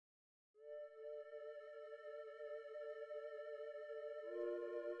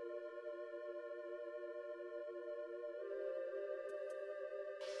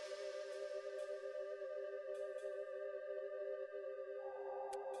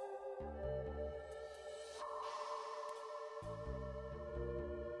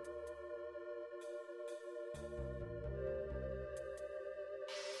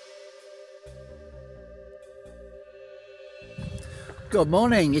Good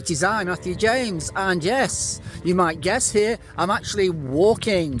morning, it is I, Matthew James, and yes, you might guess here, I'm actually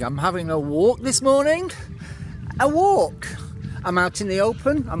walking. I'm having a walk this morning. A walk. I'm out in the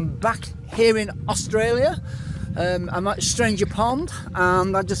open, I'm back here in Australia. I'm at Stranger Pond,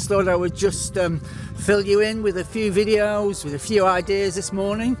 and I just thought I would just fill you in with a few videos, with a few ideas this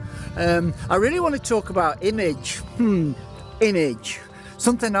morning. I really want to talk about image. Image.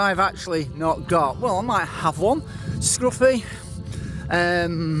 Something I've actually not got. Well, I might have one. Scruffy.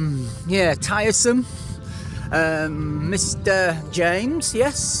 Yeah, tiresome. Mr. James,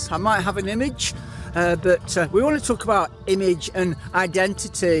 yes, I might have an image. But we want to talk about image and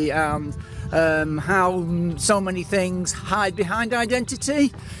identity, and how so many things hide behind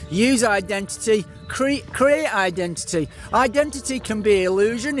identity, use identity, create identity. Identity can be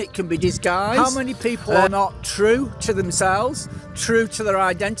illusion, it can be disguise. How many people are not true to themselves, true to their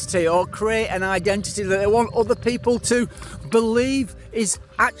identity, or create an identity that they want other people to believe is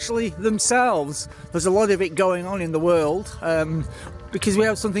actually themselves? There's a lot of it going on in the world, because we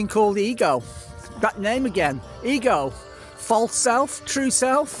have something called ego. That name again, ego, false self, true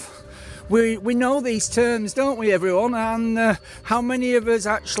self. We know these terms, don't we, everyone? And how many of us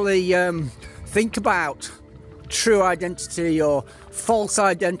actually think about true identity or false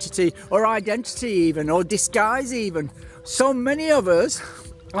identity or identity even, or disguise even? So many of us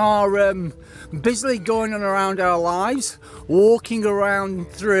are busily going on around our lives, walking around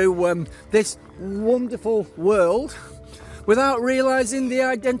through this wonderful world without realising the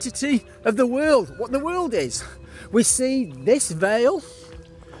identity of the world, what the world is. We see this veil,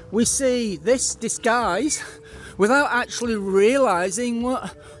 we see this disguise, without actually realising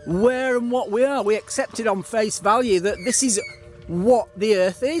where and what we are. We accept it on face value that this is what the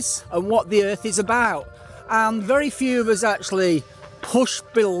earth is and what the earth is about. And very few of us actually push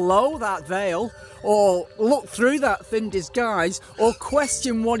below that veil, or look through that thin disguise, or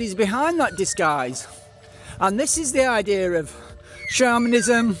question what is behind that disguise. And this is the idea of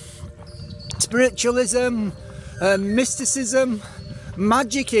shamanism, spiritualism, mysticism,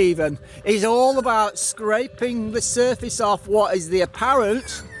 magic even, is all about scraping the surface off what is the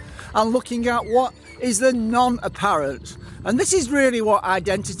apparent and looking at what is the non-apparent. And this is really what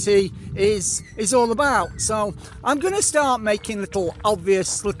identity is all about. So I'm going to start making little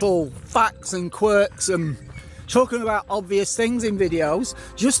obvious little facts and quirks and talking about obvious things in videos,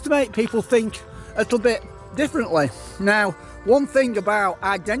 just to make people think a little bit differently. Now, one thing about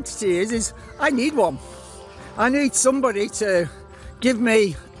identity is I need one. I need somebody to give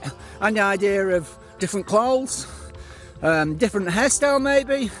me an idea of different clothes, different hairstyle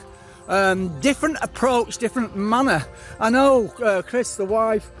maybe, different approach, different manner. I know Chris, the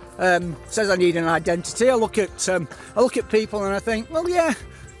wife, says I need an identity. I look at people and I think, well, yeah,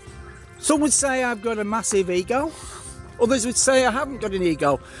 some would say I've got a massive ego. Others would say I haven't got an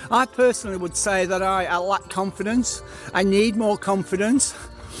ego. I personally would say that I lack confidence. I need more confidence.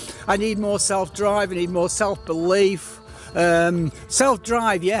 I need more self-drive. I need more self-belief.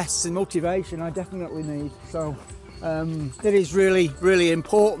 Self-drive, yes, and motivation I definitely need. So it is really, really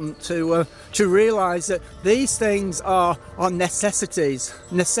important to realise that these things are necessities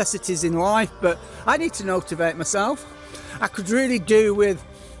in life. But I need to motivate myself. I could really do with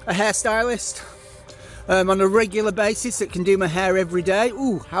a hairstylist. On a regular basis that can do my hair every day.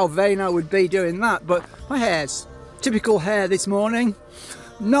 Ooh, how vain I would be doing that. But my hair's typical hair this morning.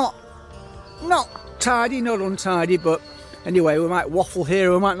 Not tidy, not untidy, but anyway, we might waffle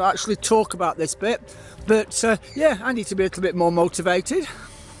here, we might not actually talk about this bit. But yeah, I need to be a little bit more motivated.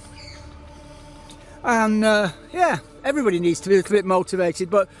 And yeah, everybody needs to be a little bit motivated.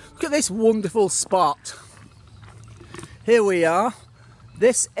 But look at this wonderful spot. Here we are.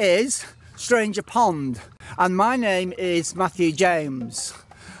 This is Stranger Pond, and my name is Matthew James,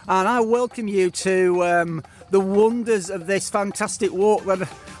 and I welcome you to the wonders of this fantastic walk that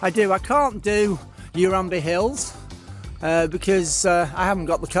I do. I can't do Urambi Hills because I haven't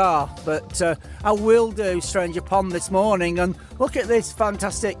got the car, but I will do Stranger Pond this morning. And look at this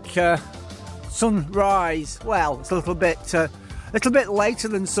fantastic sunrise. Well, it's a little bit later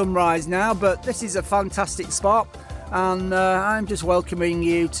than sunrise now, but this is a fantastic spot. And I'm just welcoming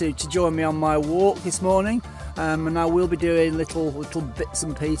you to join me on my walk this morning, and I will be doing little bits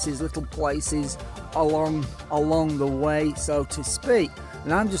and pieces, little places along the way, so to speak.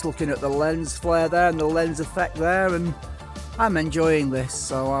 And I'm just looking at the lens flare there and the lens effect there, and I'm enjoying this.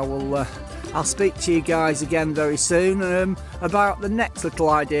 So I'll speak to you guys again very soon about the next little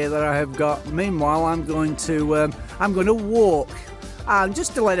idea that I have got. Meanwhile, I'm going to walk. And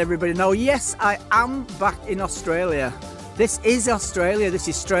just to let everybody know, yes, I am back in Australia. This is Australia. This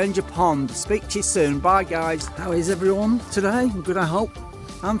is Stranger Pond. Speak to you soon. Bye guys. How is everyone today? Good, I hope.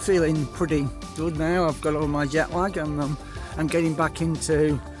 I'm feeling pretty good now. I've got over my jet lag and I'm getting back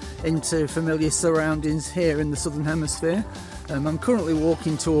into familiar surroundings here in the Southern Hemisphere. I'm currently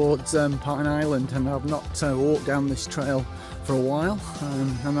walking towards Pine Island, and I've not walked down this trail for a while,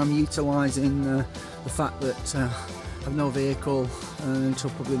 and I'm utilising the fact that I've no vehicle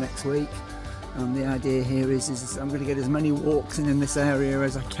until probably next week. And the idea here is I'm going to get as many walks in this area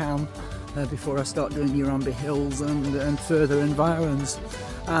as I can before I start doing Urambi Hills and further environs.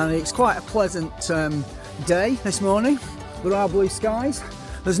 And it's quite a pleasant day this morning. There are blue skies,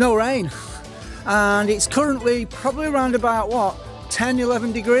 there's no rain, and it's currently probably around about what,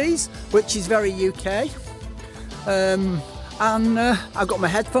 10-11 degrees, which is very UK. I've got my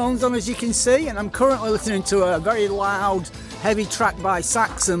headphones on, as you can see, and I'm currently listening to a very loud heavy track by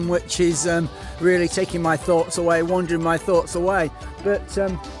Saxon, which is really taking my thoughts away, wandering my thoughts away. But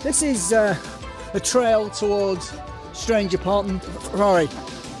this is a trail towards Stranger Pond, sorry,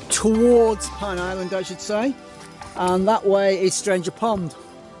 towards Pine Island I should say, and that way is Stranger Pond.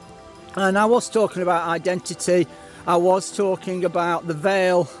 And I was talking about identity, I was talking about the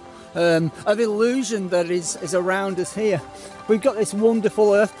veil of illusion that is around us here. We've got this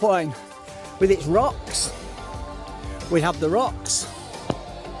wonderful earth plane with its rocks. We have the rocks,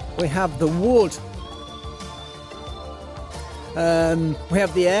 we have the wood, we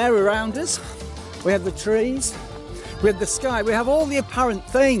have the air around us, we have the trees, we have the sky, we have all the apparent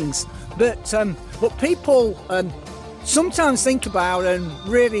things that what people sometimes think about and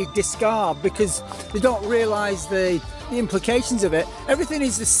really discard because they don't realise the implications of it. Everything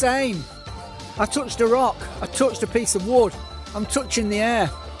is the same. I touched a rock, I touched a piece of wood, I'm touching the air,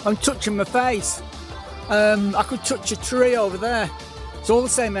 I'm touching my face. I could touch a tree over there. It's all the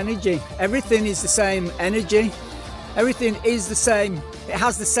same energy. Everything is the same energy. Everything is the same. It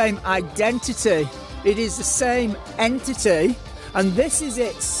has the same identity. It is the same entity. And this is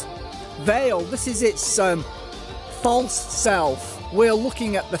its veil. This is its false self. We're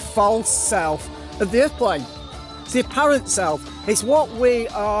looking at the false self of the earth plane. It's the apparent self. It's what we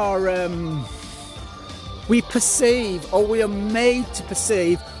are... we perceive, or we are made to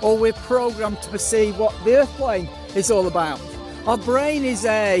perceive, or we're programmed to perceive what the earth plane is all about. Our brain is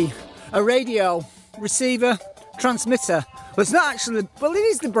a radio receiver transmitter. Well, it's not actually, well, it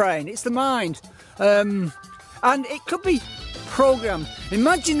is the brain, it's the mind. And it could be programmed.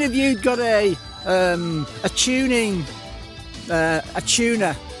 Imagine if you'd got a tuner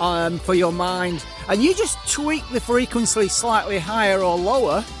for your mind, and you just tweak the frequency slightly higher or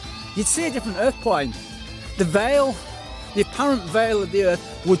lower, you'd see a different earth plane. The veil, the apparent veil of the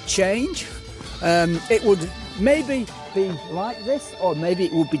earth would change. It would maybe be like this, or maybe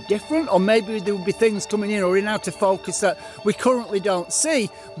it would be different, or maybe there would be things coming in or in out of focus that we currently don't see.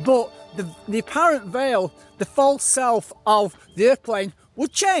 But the apparent veil, the false self of the earth plane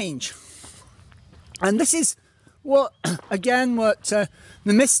would change. And this is what, again, what the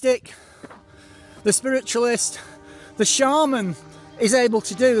mystic, the spiritualist, the shaman is able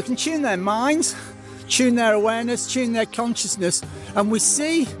to do. They can tune their minds, tune their awareness, tune their consciousness, and we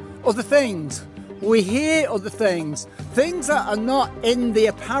see other things, we hear other things, things that are not in the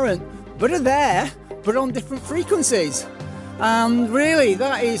apparent but are there, but on different frequencies. And really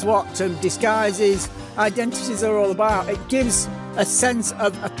that is what disguises, identities are all about. It gives a sense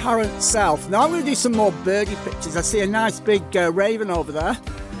of apparent self. Now I'm going to do some more birdie pictures. I see a nice big raven over there.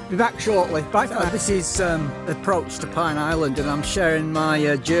 Be back shortly. Bye for now. This is approach to Pine Island, and I'm sharing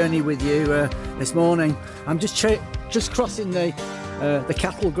my journey with you this morning. I'm just crossing the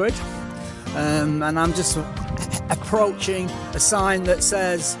cattle grid, and I'm just approaching a sign that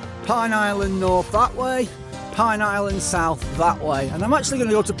says Pine Island North that way, Pine Island South that way, and I'm actually going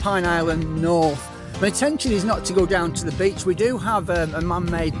to go to Pine Island North. My intention is not to go down to the beach. We do have a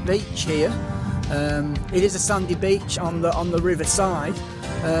man-made beach here. It is a sandy beach on the river side.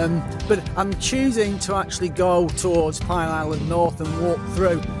 But I'm choosing to actually go towards Pine Island North and walk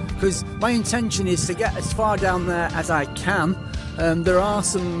through, because my intention is to get as far down there as I can. There are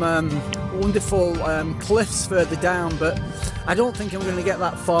some wonderful cliffs further down, but I don't think I'm going to get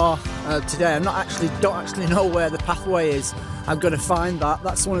that far today. Don't actually know where the pathway is. I've got to find that.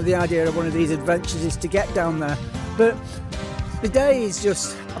 That's one of the idea of one of these adventures, is to get down there. But the day is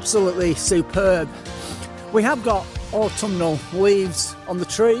just absolutely superb. We have got autumnal leaves on the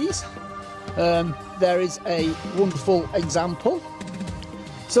trees. There is a wonderful example.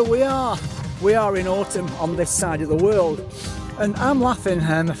 So we are in autumn on this side of the world, and I'm laughing.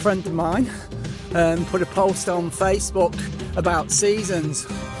 A friend of mine put a post on Facebook about seasons,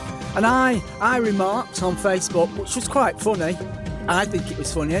 And I remarked on Facebook, which was quite funny, I think it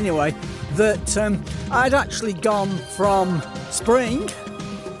was funny anyway, that I'd actually gone from spring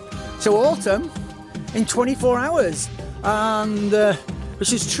to autumn in 24 hours. And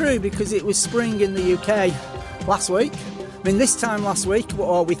which is true, because it was spring in the UK last week. I mean, this time last week,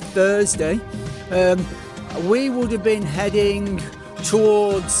 or with Thursday, we would have been heading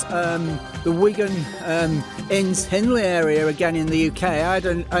towards the Wigan, Inns, Hindley area again in the UK. I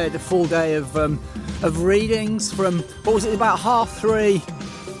had a full day of readings from, what was it, about 3:30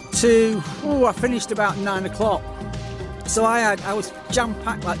 to, I finished about 9 o'clock. So I was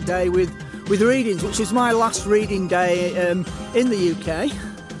jam-packed that day with readings, which was my last reading day in the UK,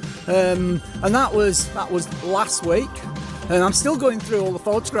 and that was last week. And I'm still going through all the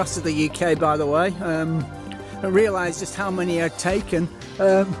photographs of the UK, by the way. I realised just how many I'd taken.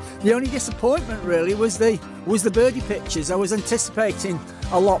 The only disappointment really was the birdie pictures. I was anticipating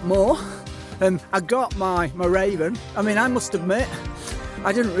a lot more. I got my raven. I mean, I must admit,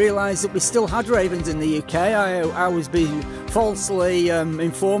 I didn't realise that we still had ravens in the UK. I was being falsely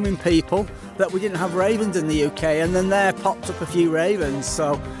informing people that we didn't have ravens in the UK, and then there popped up a few ravens.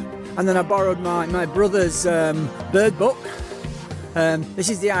 So, and then I borrowed my brother's bird book. This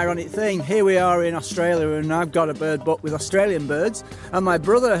is the ironic thing. Here we are in Australia, and I've got a bird book with Australian birds, and my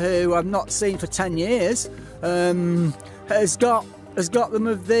brother, who I've not seen for 10 years, has got them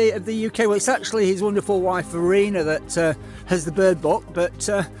of the UK. Well, it's actually his wonderful wife Verena that has the bird book, but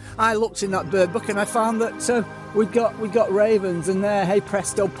I looked in that bird book and I found that we got ravens, and there, hey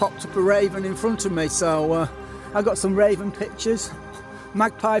presto, popped up a raven in front of me. So I got some raven pictures,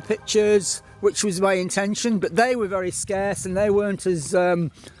 magpie pictures, which was my intention, but they were very scarce, and they weren't as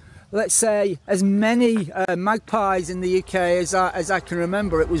let's say as many magpies in the UK as I can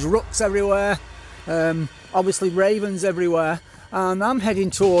remember. It was rooks everywhere, obviously ravens everywhere. And I'm heading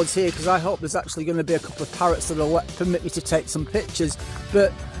towards here because I hope there's actually going to be a couple of parrots that'll permit me to take some pictures.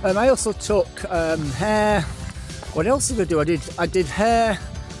 But I also took hare. What else did I do? I did hare.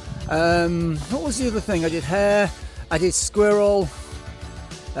 What was the other thing? I did hare. I did squirrel.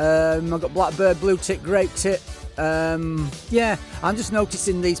 I got blackbird, blue tit, great tit. Yeah, I'm just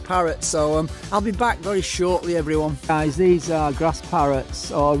noticing these parrots. So I'll be back very shortly, everyone. Guys, these are grass parrots,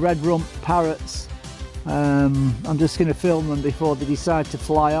 or red rump parrots. I'm just going to film them before they decide to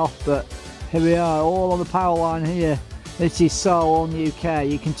fly off, but here we are, all on the power line here. This is so un-UK.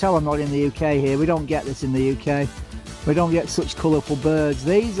 You can tell I'm not in the UK here. We don't get this in the UK. We don't get such colourful birds.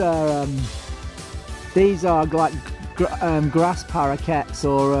 These are like grass parakeets,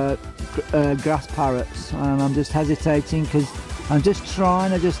 or grass parrots, and I'm just hesitating because I'm just trying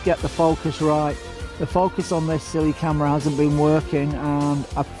to just get the focus right. The focus on this silly camera hasn't been working, and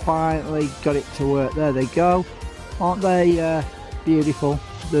I finally got it to work. There they go. Aren't they beautiful?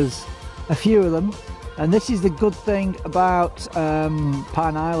 There's a few of them, and this is the good thing about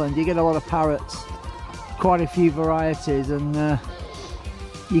Pine Island. You get a lot of parrots, quite a few varieties, and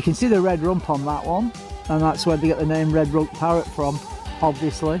you can see the red rump on that one, and that's where they get the name red rump parrot from,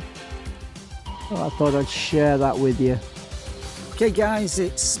 obviously. So I thought I'd share that with you. Okay guys,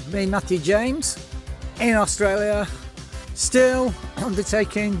 it's me, Matthew James, in Australia, still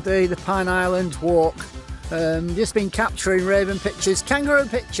undertaking the Pine Island walk. Just been capturing raven pictures, kangaroo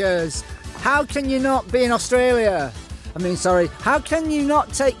pictures. How can you not be in Australia? I mean, sorry, how can you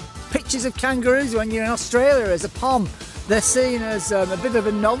not take pictures of kangaroos when you're in Australia as a pom? They're seen as a bit of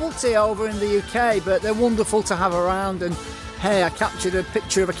a novelty over in the UK, but they're wonderful to have around. And hey, I captured a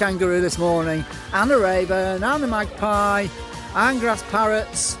picture of a kangaroo this morning, and a raven, and a magpie, and grass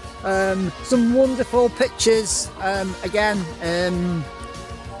parrots. Some wonderful pictures again.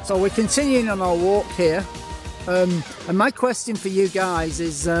 So we're continuing on our walk here, and my question for you guys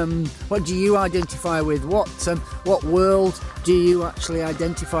is, what do you identify with? What world do you actually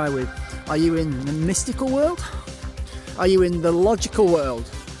identify with? Are you in the mystical world? Are you in the logical world?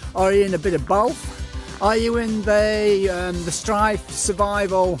 Are you in a bit of both? Are you in the strife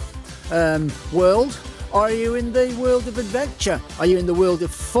survival world? Are you in the world of adventure? Are you in the world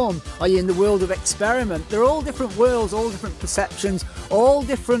of fun? Are you in the world of experiment? They're all different worlds, all different perceptions, all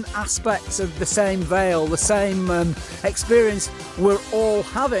different aspects of the same veil, the same experience we're all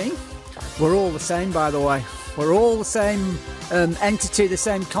having. We're all the same, by the way. We're all the same entity, the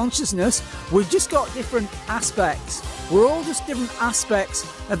same consciousness. We've just got different aspects. We're all just different aspects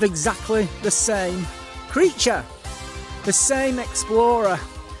of exactly the same creature, the same explorer,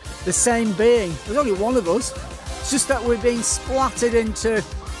 the same being. There's only one of us. It's just that we're being splattered into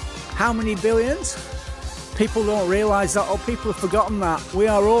how many billions? People don't realise that, or people have forgotten that. We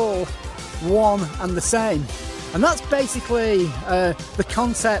are all one and the same. And that's basically the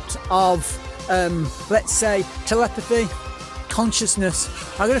concept of, let's say, telepathy, consciousness.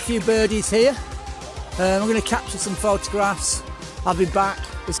 I've got a few birdies here. I'm going to capture some photographs. I'll be back.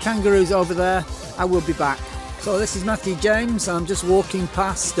 There's kangaroos over there. I will be back. So this is Matthew James. I'm just walking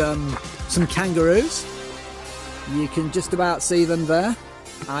past some kangaroos. You can just about see them there.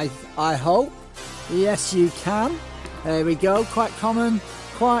 I hope. Yes, you can. There we go. Quite common.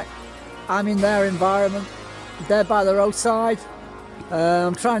 I'm in their environment. They're by the roadside.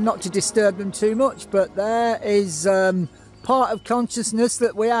 I'm trying not to disturb them too much, but there is part of consciousness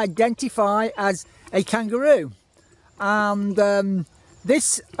that we identify as a kangaroo. And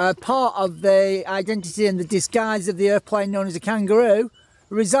this part of the identity and the disguise of the airplane known as a kangaroo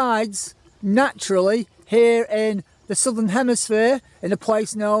resides naturally here in the southern hemisphere in a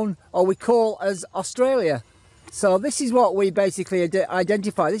place known, or we call, as Australia. So this is what we basically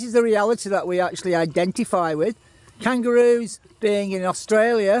identify. This is the reality that we actually identify with. Kangaroos being in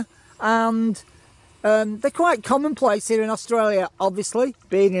Australia, and they're quite commonplace here in Australia, obviously,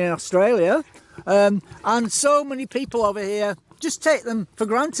 being in Australia. And so many people over here just take them for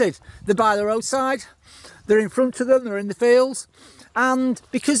granted. They're by the roadside, they're in front of them, they're in the fields. And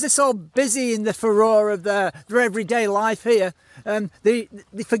because they're so busy in the furore of their everyday life here, they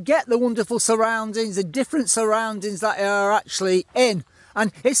forget the wonderful surroundings, the different surroundings that they are actually in.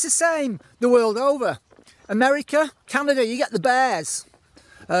 And it's the same the world over. America, Canada, you get the bears,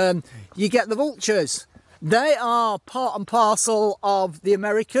 you get the vultures. They are part and parcel of the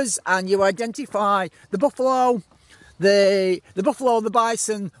Americas, and you identify the buffalo, the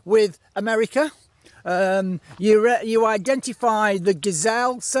bison with America. You identify the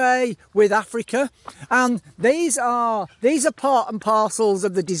gazelle, say, with Africa, and these are part and parcels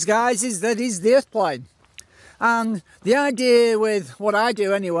of the disguises that is the earthplane. And the idea with what I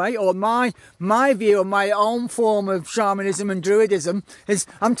do anyway, or my view of my own form of shamanism and druidism, is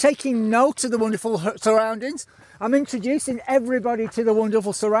I'm taking note of the wonderful surroundings. I'm introducing everybody to the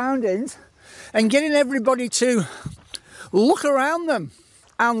wonderful surroundings and getting everybody to look around them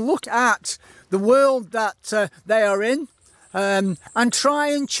and look at the world that they are in, and try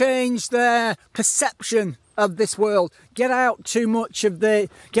and change their perception of this world. Get out of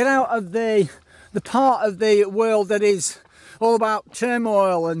the part of the world that is all about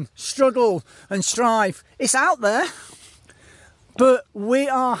turmoil and struggle and strife. It's out there, but we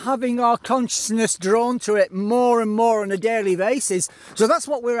are having our consciousness drawn to it more and more on a daily basis. So that's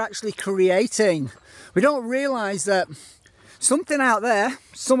what we're actually creating. We don't realise that something out there,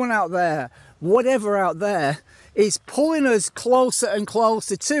 someone out there, whatever out there, is pulling us closer and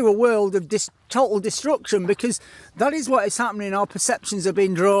closer to a world of total destruction, because that is what is happening. Our perceptions are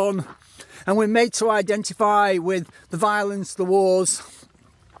being drawn, and we're made to identify with the violence, the wars,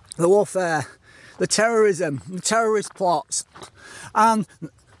 the warfare, the terrorism, the terrorist plots. And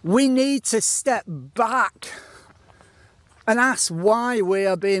we need to step back and ask why we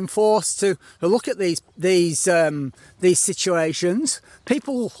are being forced to look at these situations.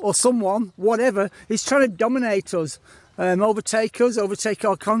 People or someone, whatever, is trying to dominate us, overtake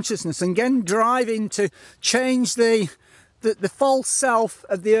our consciousness, and again driving to change the false self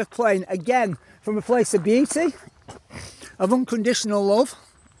of the earthplane, again from a place of beauty, of unconditional love,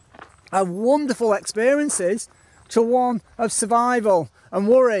 of wonderful experiences, to one of survival and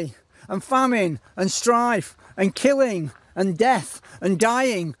worry and famine and strife and killing and death and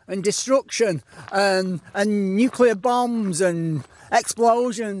dying and destruction and nuclear bombs and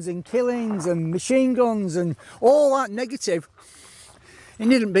explosions and killings and machine guns and all that negative. It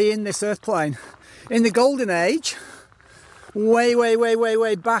needn't be in this earthplane. In the golden age,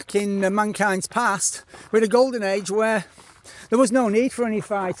 way back in mankind's past, we had a golden age where there was no need for any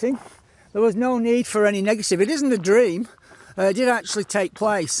fighting, there was no need for any negative. It isn't a dream, it did actually take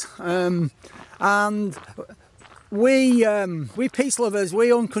place. And we peace lovers,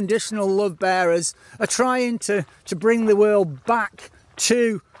 we unconditional love bearers, are trying to bring the world back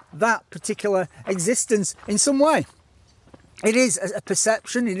to that particular existence in some way. It is a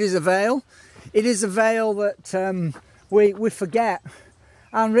perception, it is a veil. It is a veil that we forget.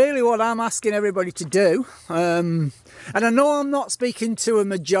 And really what I'm asking everybody to do, and I know I'm not speaking to a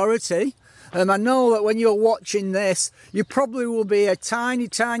majority, I know that when you're watching this, you probably will be a tiny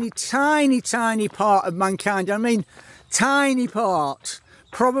part of mankind. I mean, tiny part.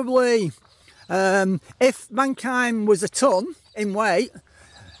 Probably, if mankind was a ton in weight,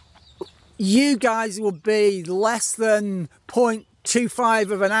 you guys would be less than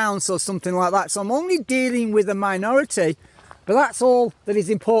 0.25 of an ounce or something like that. So I'm only dealing with a minority, but that's all that is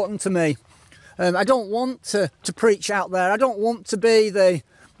important to me. I don't want to preach out there. I don't want to be the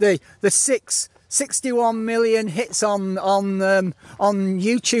 61 million hits on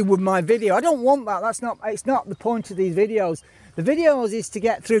YouTube with my video. I don't want that. It's not the point of these videos. The videos is to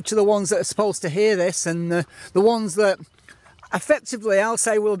get through to the ones that are supposed to hear this, and the ones that effectively I'll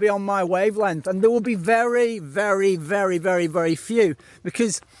say will be on my wavelength, and there will be very, very, very, very, very few,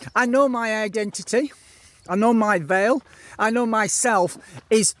 because I know my identity, I know my veil, I know myself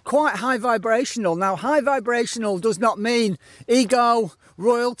is quite high vibrational. Now, high vibrational does not mean ego,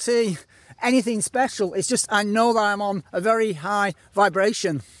 royalty, anything special. It's just I know that I'm on a very high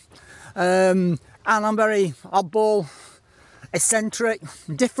vibration, and I'm very oddball, eccentric,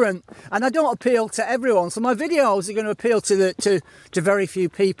 different, and I don't appeal to everyone. So my videos are going to appeal to very few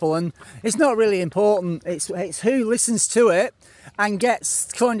people, and it's not really important. It's who listens to it and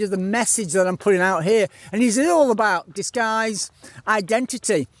gets kind of the message that I'm putting out here. And it's all about disguise,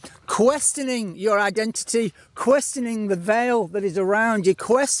 identity, questioning your identity, questioning the veil that is around you,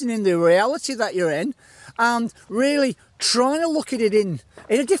 questioning the reality that you're in, and really trying to look at it in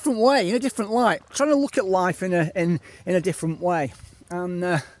a different way, in a different light, trying to look at life in a different way. And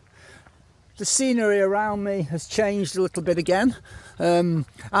the scenery around me has changed a little bit again.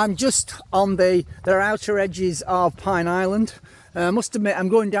 I'm just on the outer edges of Pine Island. I must admit, I'm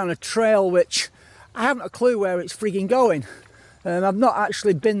going down a trail which I haven't a clue where it's frigging going. I've not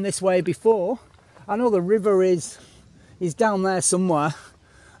actually been this way before. I know the river is down there somewhere,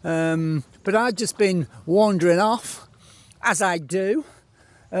 but I've just been wandering off, as I do,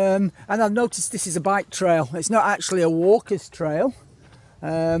 and I've noticed this is a bike trail. It's not actually a walker's trail.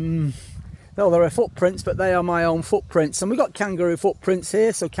 Though there are footprints, but they are my own footprints. And we've got kangaroo footprints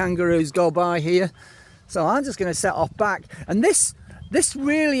here, so kangaroos go by here. So I'm just going to set off back. And this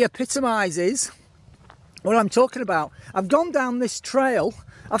really epitomises what I'm talking about. I've gone down this trail.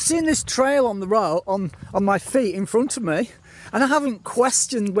 I've seen this trail on the road, on my feet in front of me, and I haven't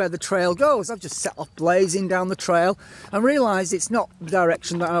questioned where the trail goes. I've just set off blazing down the trail and realised it's not the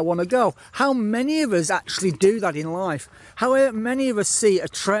direction that I want to go. How many of us actually do that in life? How many of us see a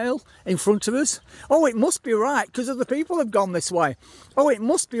trail in front of us? Oh, it must be right because other people have gone this way. Oh, it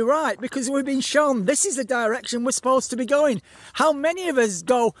must be right because we've been shown this is the direction we're supposed to be going. How many of us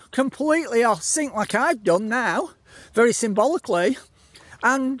go completely off sync like I've done now, very symbolically,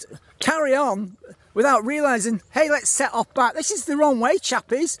 and carry on without realising, hey, let's set off back. This is the wrong way,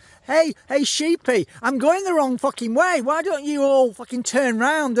 chappies. Hey, sheepy, I'm going the wrong fucking way. Why don't you all fucking turn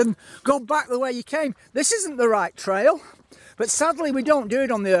round and go back the way you came? This isn't the right trail. But sadly, we don't do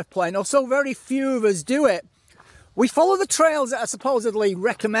it on the earth plane, or so very few of us do it. We follow the trails that are supposedly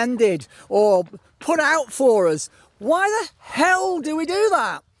recommended or put out for us. Why the hell do we do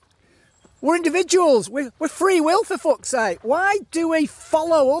that? We're individuals, we're free will, for fuck's sake. Why do we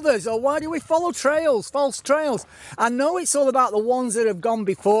follow others, or why do we follow trails, false trails? I know it's all about the ones that have gone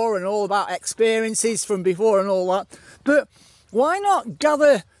before and all about experiences from before and all that, but why not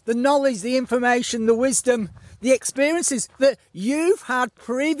gather the knowledge, the information, the wisdom, the experiences that you've had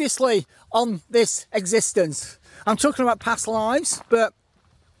previously on this existence? I'm talking about past lives, but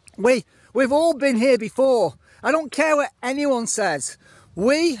we've all been here before. I don't care what anyone says.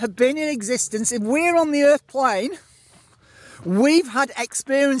 We have been in existence. If we're on the earth plane, we've had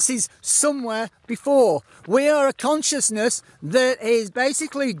experiences somewhere before. We are a consciousness that is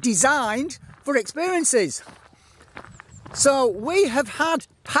basically designed for experiences. So we have had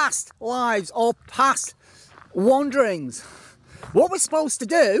past lives or past wanderings. What we're supposed to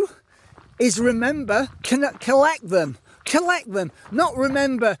do is remember, collect them, not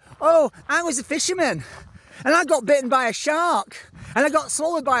remember, oh, I was a fisherman and I got bitten by a shark and I got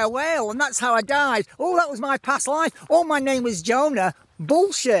swallowed by a whale and that's how I died. Oh, that was my past life. Oh, my name was Jonah.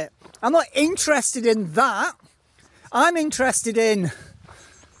 Bullshit. I'm not interested in that. I'm interested in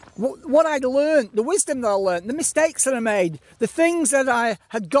what I'd learned, the wisdom that I learned, the mistakes that I made, the things that I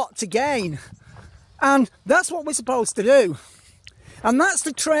had got to gain. And that's what we're supposed to do. And that's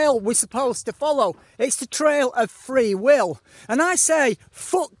the trail we're supposed to follow. It's the trail of free will. And I say,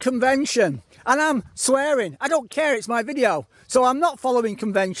 fuck convention. And I'm swearing. I don't care, it's my video. So I'm not following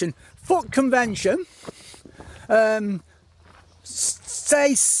convention. Fuck convention.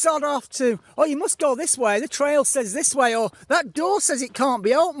 Say sod off to, oh, you must go this way. The trail says this way. Or that door says it can't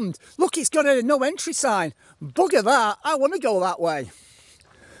be opened. Look, it's got a no entry sign. Bugger that. I want to go that way.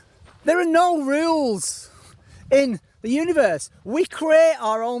 There are no rules in the universe. We create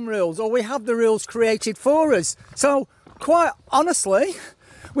our own rules, or we have the rules created for us. So quite honestly,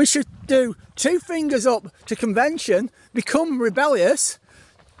 we should do 2 fingers up to convention, become rebellious,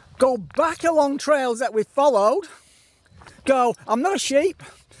 go back along trails that we've followed, go, I'm not a sheep,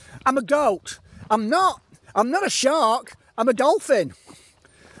 I'm a goat. I'm not a shark, I'm a dolphin.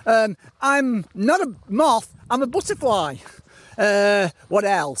 I'm not a moth, I'm a butterfly. What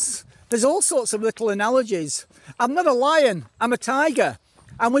else? There's all sorts of little analogies. I'm not a lion, I'm a tiger.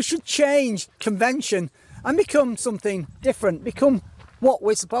 And we should change convention and become something different, become what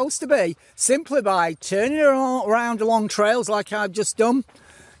we're supposed to be, simply by turning around along trails like I've just done,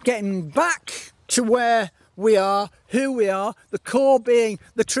 getting back to where we are, who we are, the core being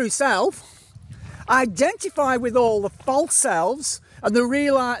the true self, identify with all the false selves and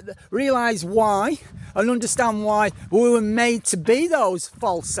realize why and understand why we were made to be those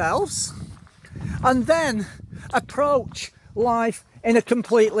false selves, and then approach life in a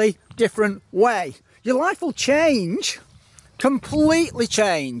completely different way. Your life will change, completely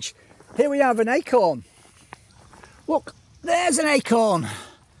change. Here we have an acorn. Look, there's an acorn.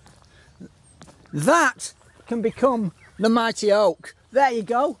 That can become the mighty oak. There you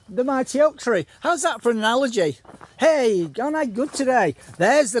go, the mighty oak tree. How's that for an analogy? Hey, aren't I good today?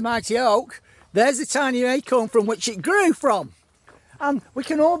 There's the mighty oak. There's the tiny acorn from which it grew from. And we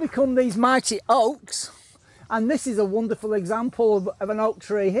can all become these mighty oaks. And this is a wonderful example of an oak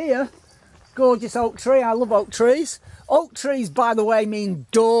tree here. Gorgeous oak tree. I love oak trees. Oak trees, by the way, mean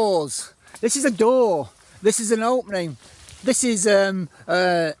doors. This is a door. This is an opening. This is in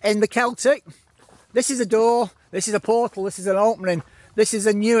the Celtic. This is a door. This is a portal. This is an opening. This is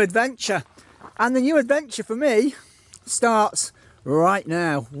a new adventure. And the new adventure for me starts right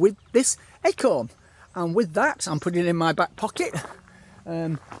now with this acorn. And with that, I'm putting it in my back pocket.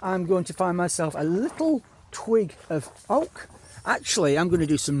 I'm going to find myself a little twig of oak. Actually, I'm going to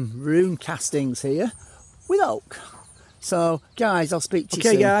do some rune castings here with oak. So, guys, I'll speak to you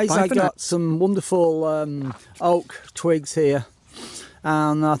soon. Okay, guys, I got some wonderful oak twigs here.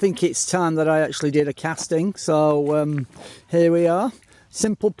 And I think it's time that I actually did a casting. So, here we are.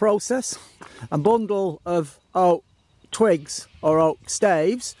 Simple process. A bundle of oak twigs or oak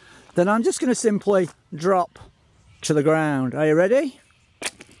staves. Then I'm just going to simply drop to the ground. Are you ready?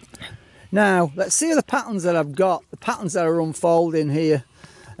 Now, let's see the patterns that I've got, the patterns that are unfolding here.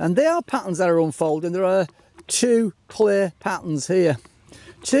 And they are patterns that are unfolding. There are two clear patterns here.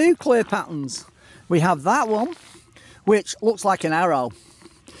 Two clear patterns. We have that one, which looks like an arrow,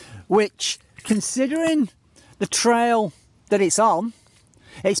 which, considering the trail that it's on,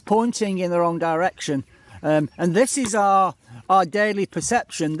 it's pointing in the wrong direction. And this is our daily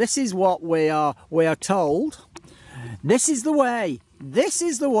perception. This is what we are told. This is the way. This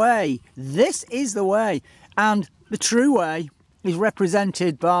is the way. This is the way. And the true way is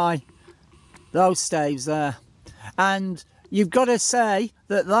represented by those staves there. And you've got to say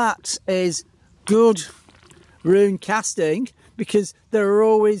that that is good rune casting, because there are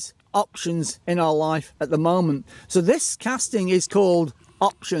always options in our life at the moment. So this casting is called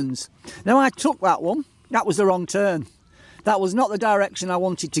options. Now, I took that one. That was the wrong turn. That was not the direction I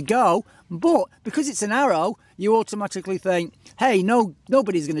wanted to go, but because it's an arrow, you automatically think, hey,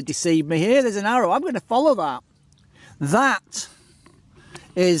 nobody's going to deceive me here. There's an arrow. I'm going to follow that. That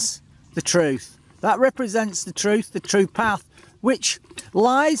is the truth. That represents the truth, the true path, which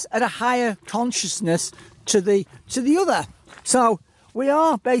lies at a higher consciousness to the other. So we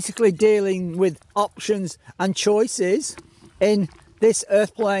are basically dealing with options and choices in this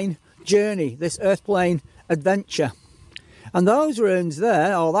earth plane journey, this earth plane adventure. And those runes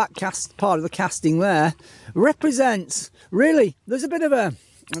there, or that part of the casting there, represents, really, there's a bit of a,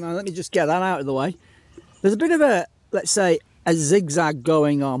 let me just get that out of the way. There's a bit of a, let's say, a zigzag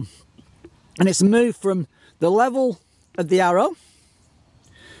going on. And it's moved from the level of the arrow,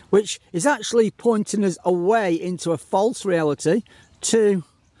 which is actually pointing us away into a false reality, to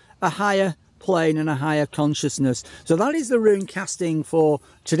a higher plane and a higher consciousness. So that is the rune casting for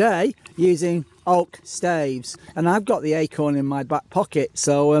today, using oak staves. And I've got the acorn in my back pocket,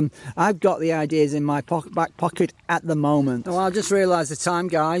 so I've got the ideas in my back pocket at the moment. Well, I just realised the time,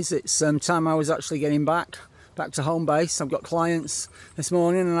 guys. It's time I was actually getting back to home base. I've got clients this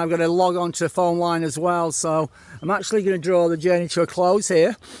morning and I've got to log on to a phone line as well, so I'm actually going to draw the journey to a close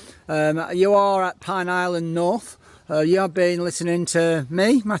here. You are at Pine Island North. You have been listening to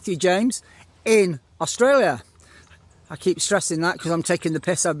me, Matthew James, in Australia. I keep stressing that because I'm taking the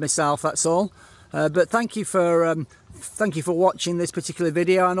piss out of myself, that's all. But thank you for watching this particular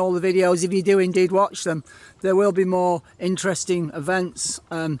video, and all the videos, if you do indeed watch them. There will be more interesting events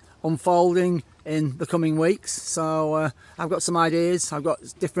unfolding in the coming weeks. So I've got some ideas, I've got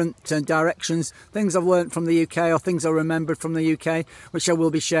different directions, things I've learned from the UK or things I remembered from the UK, which I will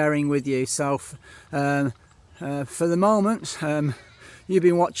be sharing with you. So for the moment, you've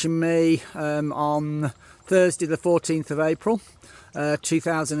been watching me on Thursday the 14th of April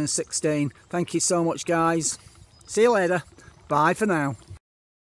 2016. Thank you so much, guys. See you later. Bye for now.